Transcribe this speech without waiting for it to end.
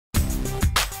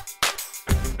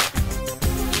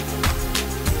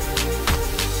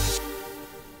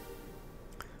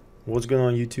What's going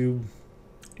on YouTube?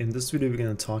 In this video we're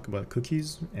going to talk about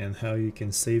cookies and how you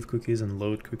can save cookies and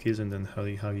load cookies, and then how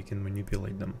you can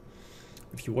manipulate them.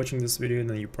 If you're watching this video,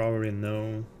 then you probably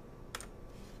know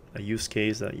a use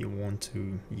case that you want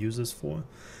to use this for.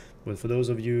 But for those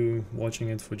of you watching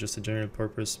it for just a general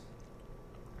purpose,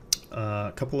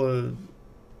 a couple of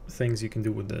things you can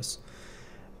do with this.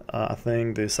 I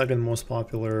think the second most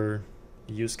popular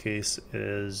use case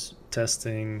is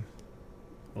testing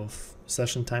of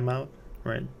session timeout,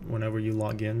 right? Whenever you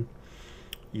log in,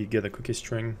 you get a cookie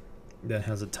string that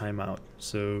has a timeout.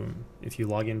 So if you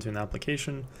log into an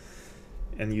application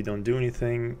and you don't do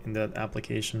anything in that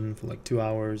application for like 2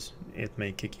 hours, it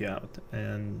may kick you out.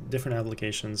 And different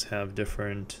applications have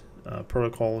different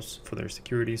protocols for their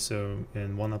security. So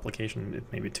in one application it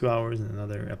may be 2 hours, in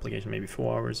another application maybe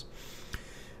 4 hours.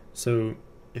 So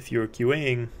if you're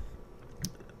QAing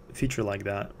a feature like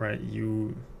that, right,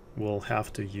 you will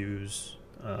have to use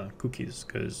cookies,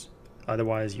 because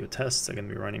otherwise your tests are going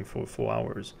to be running for 4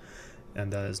 hours,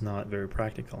 and that is not very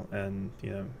practical. And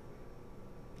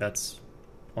that's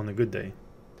on a good day,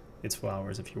 it's 4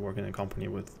 hours if you work in a company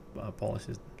with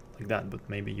policies like that, but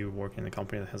maybe you work in a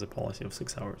company that has a policy of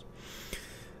 6 hours,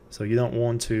 so you don't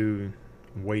want to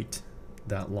wait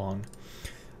that long.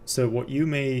 So what you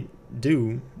may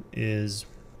do is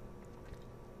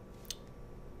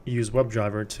use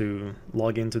WebDriver to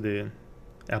log into the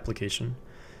application,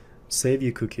 save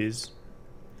your cookies,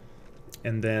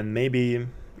 and then maybe,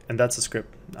 and that's a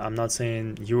script. I'm not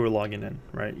saying you are logging in,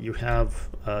 right? You have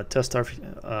a test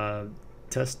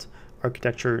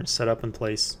architecture set up in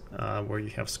place where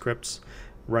you have scripts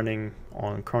running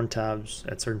on cron tabs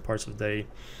at certain parts of the day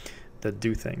that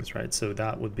do things, right? So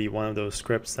that would be one of those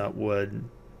scripts that would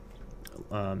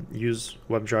use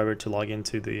WebDriver to log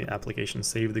into the application,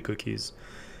 save the cookies,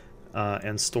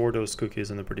 and store those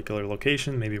cookies in a particular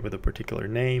location, maybe with a particular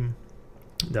name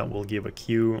that will give a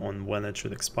cue on when it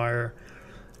should expire.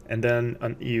 And then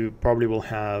you probably will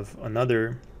have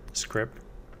another script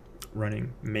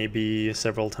running maybe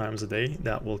several times a day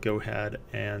that will go ahead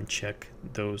and check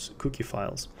those cookie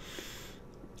files.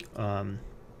 So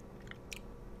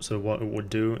what it would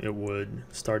do, it would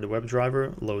start the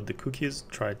WebDriver, load the cookies,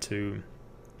 try to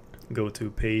go to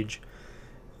a page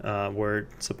where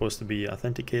it's supposed to be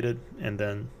authenticated, and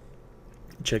then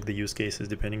check the use cases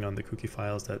depending on the cookie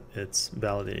files that it's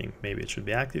validating. Maybe it should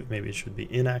be active, maybe it should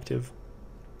be inactive.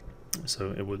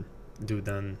 So it would do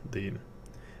then the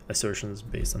assertions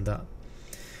based on that.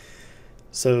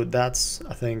 So that's,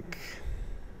 I think,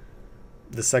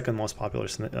 the second most popular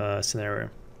scenario.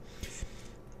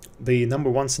 The number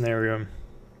one scenario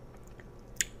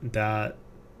that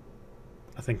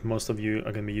I think most of you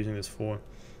are going to be using this for,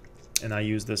 and I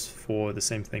use this for the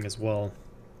same thing as well,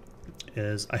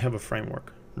 is I have a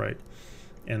framework, right?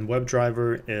 And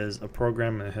WebDriver is a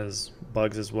program, and it has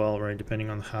bugs as well, right? Depending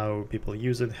on how people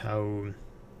use it, how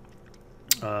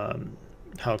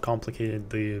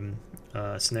complicated the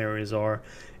scenarios are,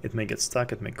 it may get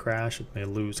stuck, it may crash, it may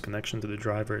lose connection to the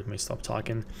driver, it may stop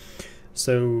talking.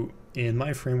 So in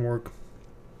my framework,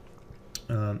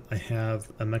 I have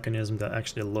a mechanism that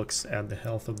actually looks at the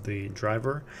health of the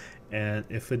driver, and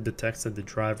if it detects that the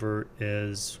driver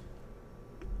is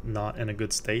not in a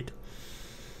good state,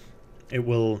 it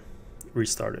will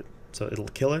restart it. So it'll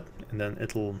kill it, and then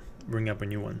it'll bring up a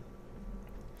new one.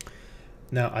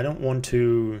 Now, I don't want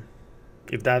to,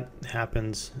 if that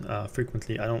happens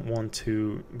frequently, I don't want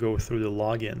to go through the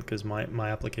login, because my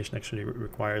application actually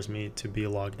requires me to be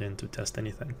logged in to test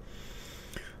anything.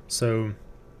 So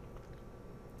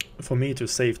for me to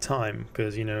save time,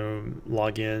 because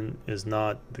login is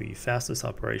not the fastest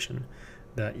operation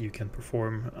that you can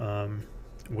perform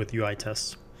with UI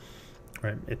tests,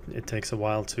 right? It takes a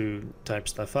while to type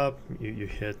stuff up. You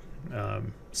hit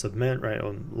submit, right,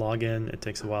 on login. It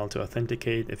takes a while to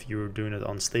authenticate. If you're doing it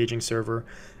on staging server,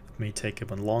 it may take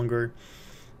even longer.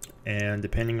 And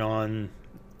depending on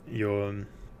your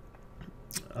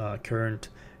current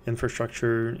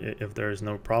infrastructure, if there's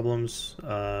no problems,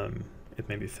 it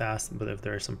may be fast, but if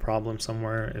there is some problem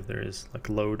somewhere, if there is like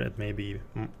load, it may be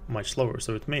much slower.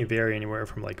 So it may vary anywhere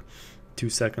from like 2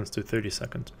 seconds to 30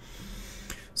 seconds.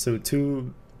 So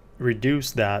to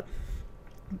reduce that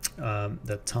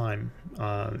time,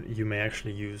 you may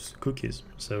actually use cookies.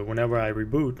 So whenever I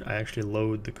reboot, I actually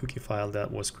load the cookie file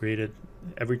that was created.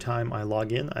 Every time I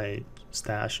log in, I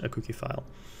stash a cookie file.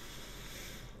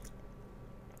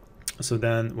 So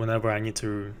then whenever I need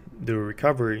to do a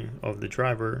recovery of the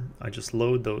driver, I just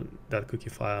load that cookie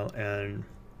file, and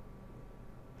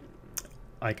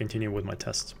I continue with my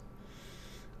tests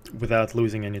without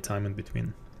losing any time in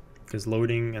between, because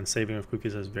loading and saving of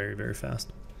cookies is very, very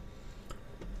fast.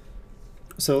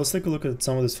 So let's take a look at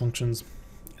some of these functions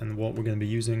and what we're going to be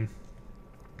using.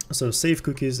 So save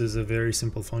cookies is a very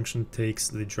simple function. It takes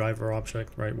the driver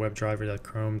object, right?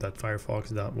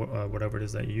 WebDriver.chrome.firefox. Whatever it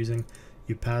is that you're using.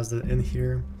 You pass that in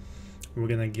here. We're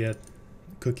going to get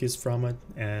cookies from it,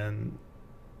 and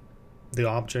the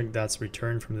object that's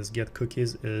returned from this get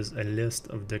cookies is a list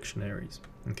of dictionaries.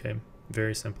 Okay,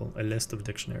 very simple, a list of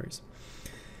dictionaries.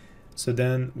 So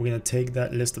then we're going to take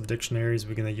that list of dictionaries,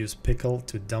 we're going to use pickle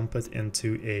to dump it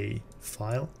into a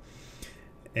file.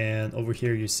 And over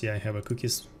here you see I have a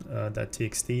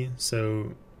cookies.txt.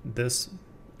 So this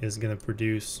is going to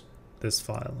produce this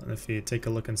file. And if you take a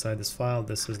look inside this file,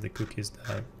 this is the cookies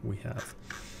that we have.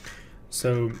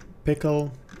 So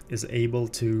pickle is able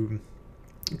to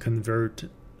convert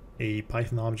a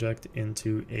Python object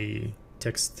into a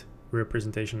text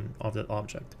representation of that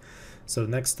object. So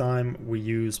next time we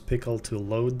use pickle to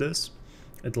load this,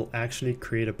 it'll actually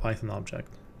create a Python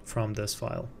object from this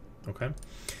file. Okay,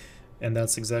 and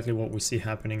that's exactly what we see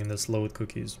happening in this load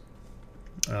cookies,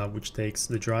 which takes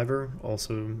the driver,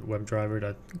 also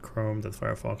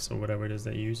WebDriver.chrome.firefox or whatever it is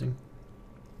that you're using,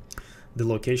 the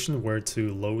location where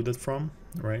to load it from,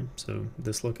 right? So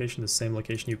this location, the same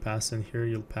location you pass in here,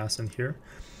 you'll pass in here.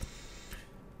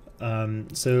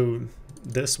 So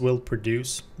this will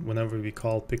produce, whenever we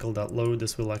call pickle.load,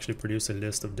 this will actually produce a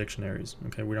list of dictionaries.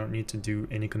 Okay, we don't need to do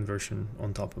any conversion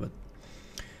on top of it.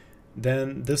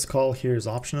 Then this call here is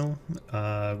optional.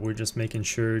 We're just making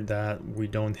sure that we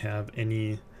don't have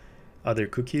any other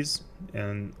cookies,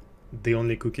 and the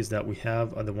only cookies that we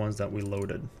have are the ones that we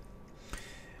loaded.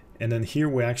 And then here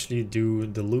we actually do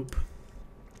the loop.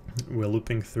 We're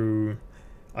looping through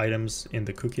items in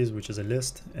the cookies, which is a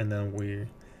list, and then we're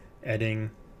adding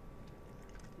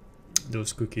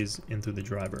those cookies into the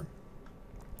driver.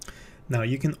 Now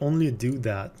you can only do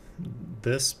that.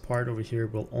 This part over here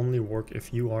will only work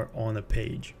if you are on a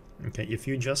page. Okay, if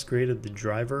you just created the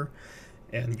driver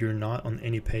and you're not on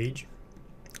any page,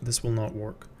 this will not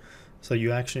work. So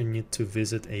you actually need to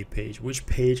visit a page. Which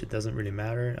page, it doesn't really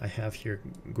matter. I have here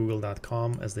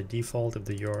google.com as the default if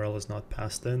the URL is not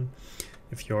passed in.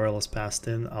 If URL is passed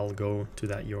in, I'll go to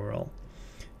that URL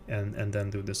and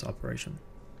then do this operation.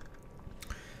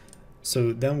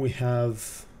 So then we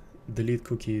have delete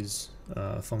cookies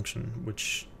function,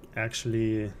 which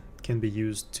actually can be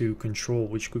used to control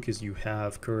which cookies you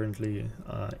have currently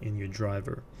in your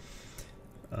driver.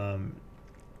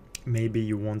 Maybe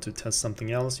you want to test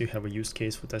something else, you have a use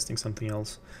case for testing something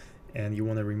else, and you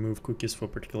want to remove cookies for a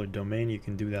particular domain, you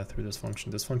can do that through this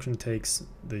function. This function takes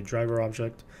the driver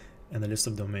object and a list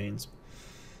of domains.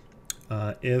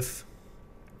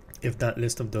 If that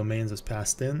list of domains is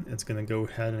passed in, it's going to go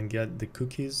ahead and get the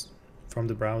cookies from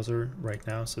the browser right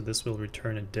now. So this will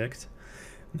return a dict.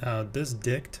 Now this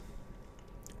dict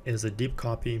is a deep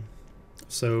copy,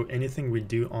 so anything we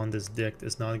do on this dict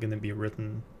is not going to be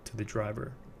written to the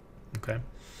driver. Okay.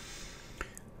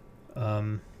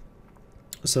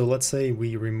 So let's say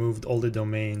we removed all the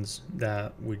domains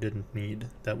that we didn't need,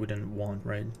 that we didn't want,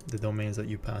 right? The domains that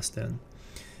you passed in.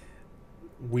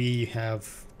 We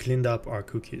have cleaned up our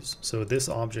cookies. So this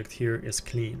object here is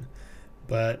clean,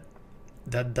 but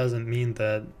that doesn't mean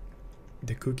that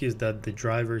the cookies that the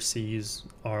driver sees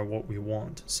are what we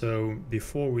want. So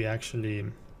before we actually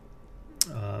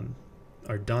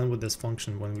are done with this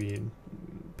function, when we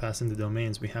pass in the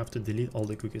domains, we have to delete all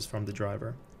the cookies from the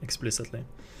driver explicitly.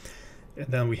 And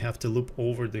then we have to loop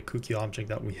over the cookie object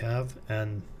that we have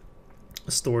and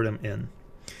store them in.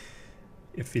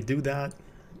 If we do that,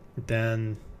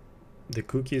 then the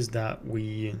cookies that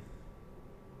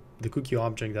the cookie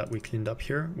object that we cleaned up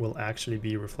here will actually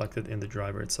be reflected in the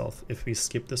driver itself. If we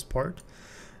skip this part,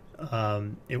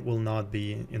 it will not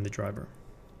be in the driver.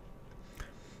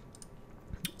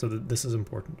 So this is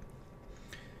important.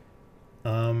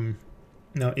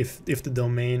 Now if the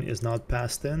domain is not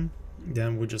passed in,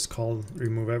 then we just call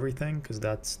remove everything, because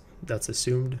that's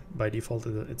assumed by default.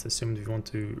 It's assumed we want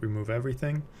to remove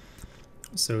everything.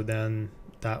 So then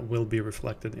that will be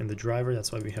reflected in the driver.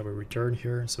 That's why we have a return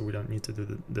here, so we don't need to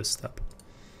do this step.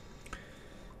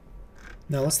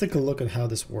 Now let's take a look at how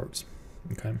this works.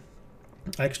 Okay,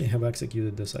 I actually have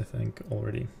executed this, I think,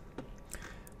 already.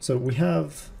 So we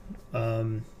have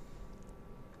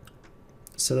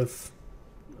set of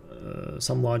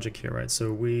some logic here, right?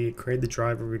 So we create the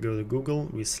driver, we go to Google,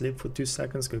 we sleep for 2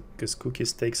 seconds because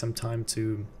cookies take some time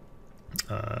to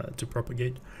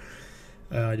propagate,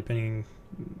 depending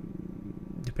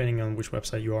on which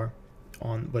website you are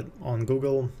on. But on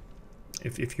Google,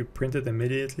 if you print it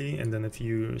immediately, and then if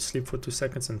you sleep for 2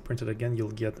 seconds and print it again,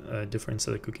 you'll get a different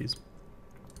set of cookies.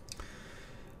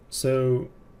 So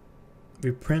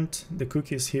we print the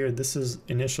cookies here. This is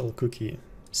initial cookie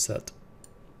set.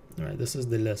 All right, this is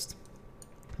the list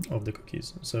of the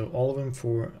cookies. So all of them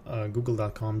for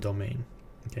google.com domain.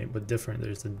 Okay, but different.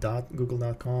 There's the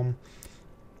 .google.com,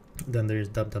 then there's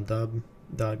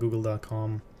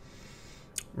www.google.com,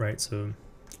 right? So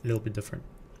a little bit different.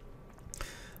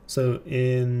 So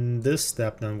in this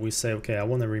step, then we say, okay, I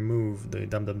want to remove the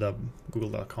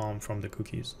www.google.com from the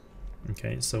cookies.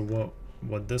 Okay, so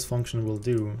what this function will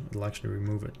do, it'll actually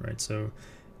remove it, right? So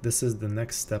this is the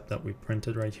next step that we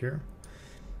printed right here.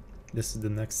 This is the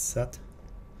next set,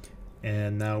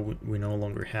 and now we no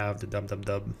longer have the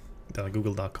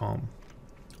www.google.com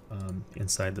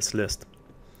inside this list.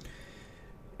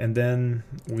 And then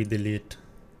we delete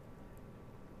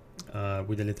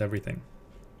everything.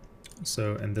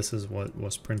 So, and this is what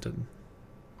was printed.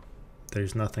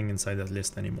 There's nothing inside that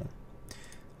list anymore.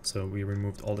 So we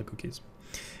removed all the cookies.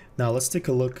 Now let's take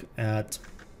a look at,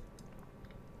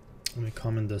 let me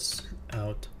comment this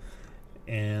out,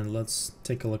 and let's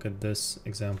take a look at this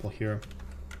example here.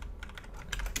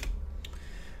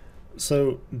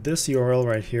 So this URL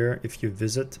right here, if you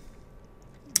visit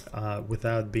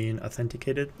without being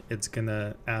authenticated, it's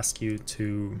gonna ask you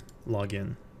to log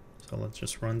in. So let's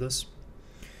just run this.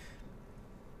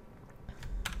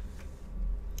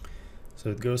 So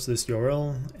it goes to this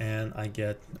URL and I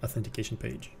get authentication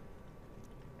page,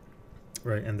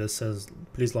 right? And this says,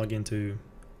 please log in to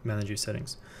manage your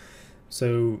settings.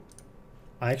 So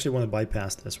I actually want to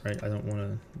bypass this, right? I don't want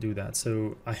to do that.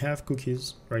 So I have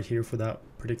cookies right here for that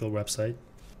particular website,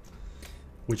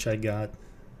 which I got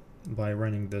by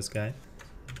running this guy.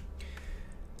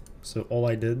 So all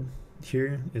I did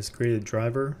here is create a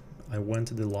driver. I went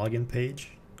to the login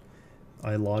page.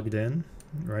 I logged in,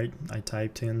 right? I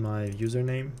typed in my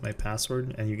username, my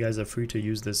password, and you guys are free to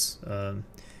use this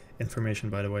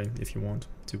information, by the way, if you want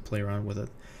to play around with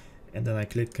it. And then I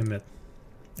click commit.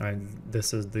 All right,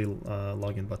 this is the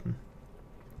login button,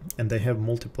 and they have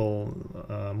multiple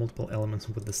elements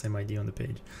with the same ID on the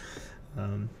page.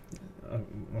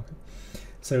 Okay.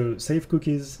 So save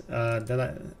cookies.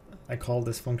 That I call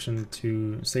this function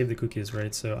to save the cookies,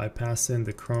 right? So I pass in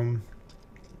the Chrome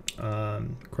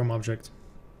object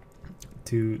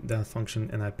to that function,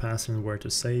 and I pass in where to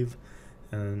save,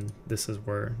 and this is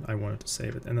where I wanted to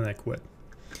save it, and then I quit.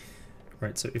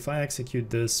 Right. So if I execute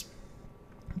this,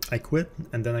 I quit,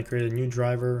 and then I create a new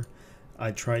driver.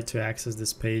 I tried to access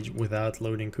this page without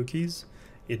loading cookies.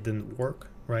 It didn't work,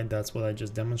 right? That's what I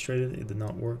just demonstrated. It did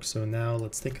not work. So now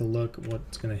let's take a look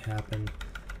what's going to happen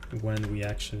when we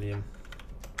actually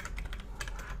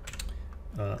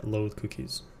load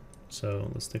cookies. So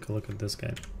let's take a look at this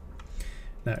guy.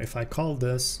 Now, if I call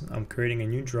this, I'm creating a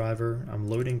new driver. I'm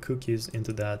loading cookies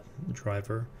into that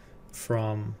driver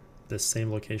from the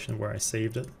same location where I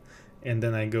saved it. And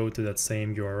then I go to that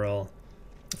same URL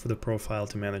for the profile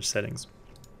to manage settings,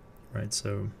 right?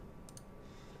 So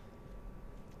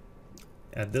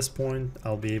at this point,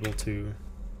 I'll be able to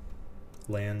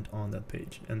land on that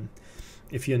page. And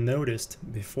if you noticed,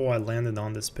 before I landed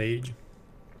on this page,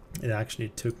 it actually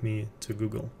took me to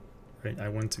Google, right? I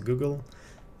went to Google,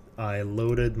 I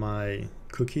loaded my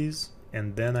cookies,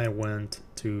 and then I went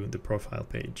to the profile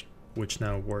page, which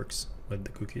now works with the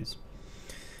cookies.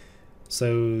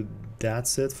 So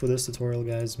that's it for this tutorial,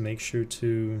 guys. Make sure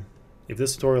to, if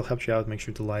this tutorial helped you out, make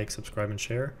sure to like, subscribe, and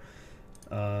share.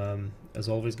 As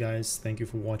always, guys, thank you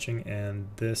for watching, and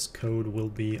this code will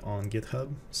be on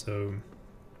GitHub. So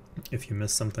if you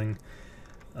missed something,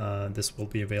 this will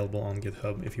be available on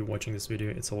GitHub. If you're watching this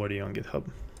video, it's already on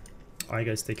GitHub. All right,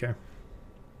 guys, take care.